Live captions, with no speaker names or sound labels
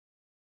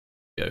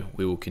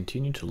We will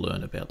continue to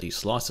learn about the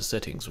slicer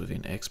settings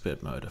within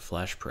Expert Mode of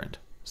FlashPrint.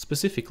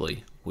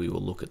 Specifically, we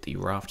will look at the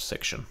RAFT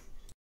section.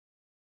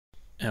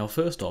 Our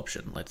first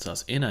option lets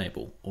us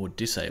enable or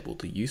disable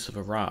the use of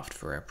a raft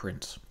for our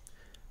prints.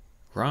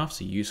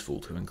 Rafts are useful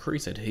to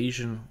increase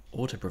adhesion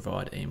or to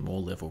provide a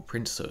more level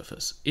print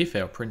surface if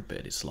our print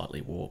bed is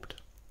slightly warped.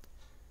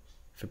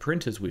 For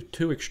printers with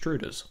two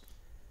extruders,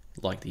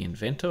 like the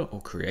Inventor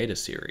or Creator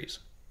series,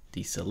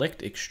 the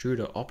Select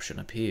Extruder option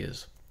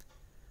appears.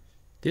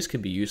 This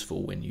can be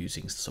useful when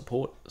using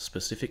support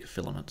specific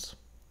filaments.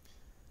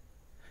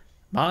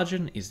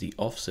 Margin is the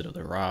offset of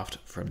the raft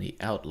from the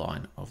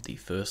outline of the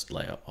first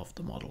layer of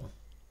the model.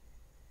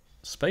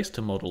 Space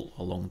to model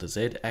along the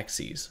Z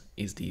axis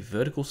is the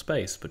vertical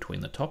space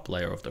between the top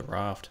layer of the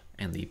raft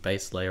and the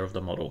base layer of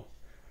the model.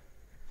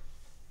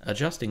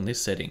 Adjusting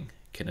this setting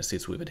can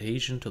assist with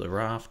adhesion to the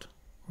raft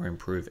or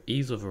improve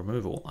ease of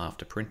removal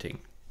after printing.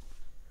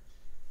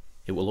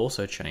 It will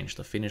also change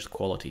the finished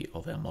quality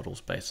of our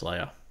model's base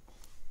layer.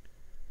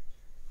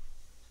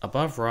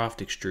 Above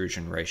raft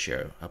extrusion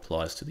ratio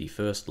applies to the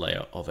first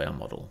layer of our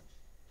model.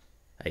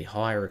 A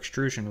higher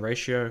extrusion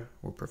ratio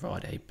will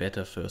provide a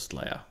better first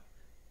layer.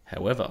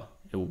 However,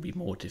 it will be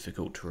more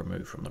difficult to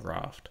remove from the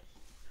raft.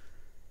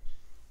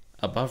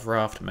 Above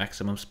raft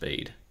maximum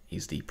speed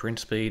is the print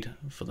speed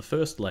for the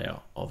first layer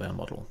of our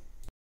model.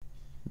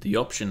 The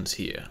options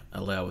here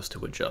allow us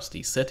to adjust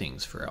the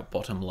settings for our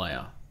bottom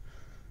layer.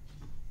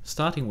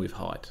 Starting with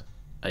height,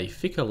 a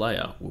thicker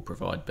layer will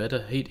provide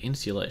better heat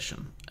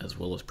insulation as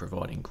well as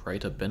providing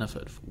greater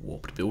benefit for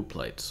warped build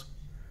plates.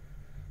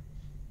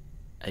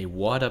 A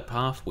wider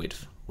path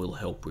width will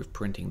help with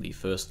printing the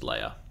first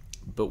layer,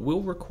 but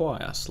will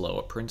require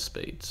slower print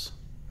speeds.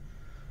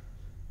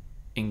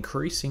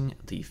 Increasing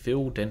the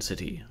fill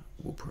density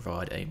will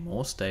provide a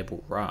more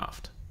stable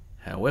raft.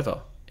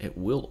 However, it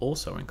will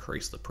also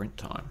increase the print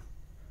time.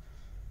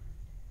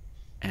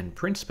 And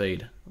print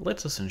speed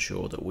lets us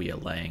ensure that we are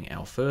laying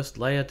our first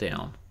layer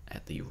down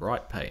at the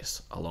right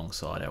pace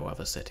alongside our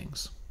other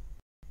settings.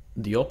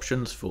 The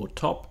options for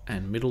top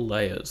and middle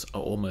layers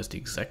are almost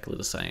exactly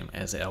the same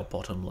as our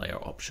bottom layer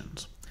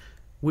options,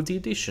 with the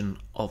addition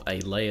of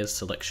a layers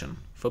selection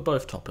for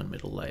both top and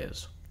middle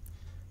layers.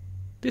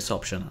 This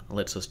option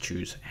lets us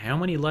choose how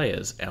many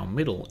layers our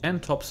middle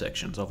and top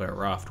sections of our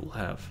raft will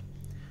have.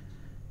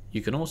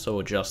 You can also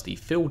adjust the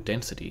fill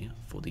density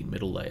for the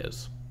middle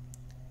layers.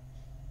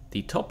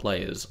 The top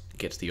layers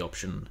gets the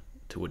option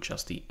to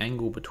adjust the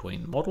angle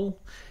between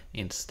model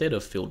instead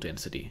of fill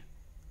density.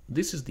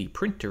 This is the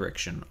print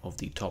direction of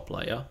the top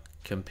layer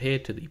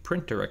compared to the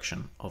print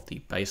direction of the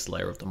base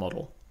layer of the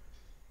model.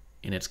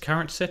 In its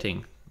current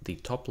setting, the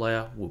top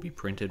layer will be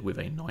printed with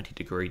a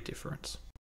 90-degree difference.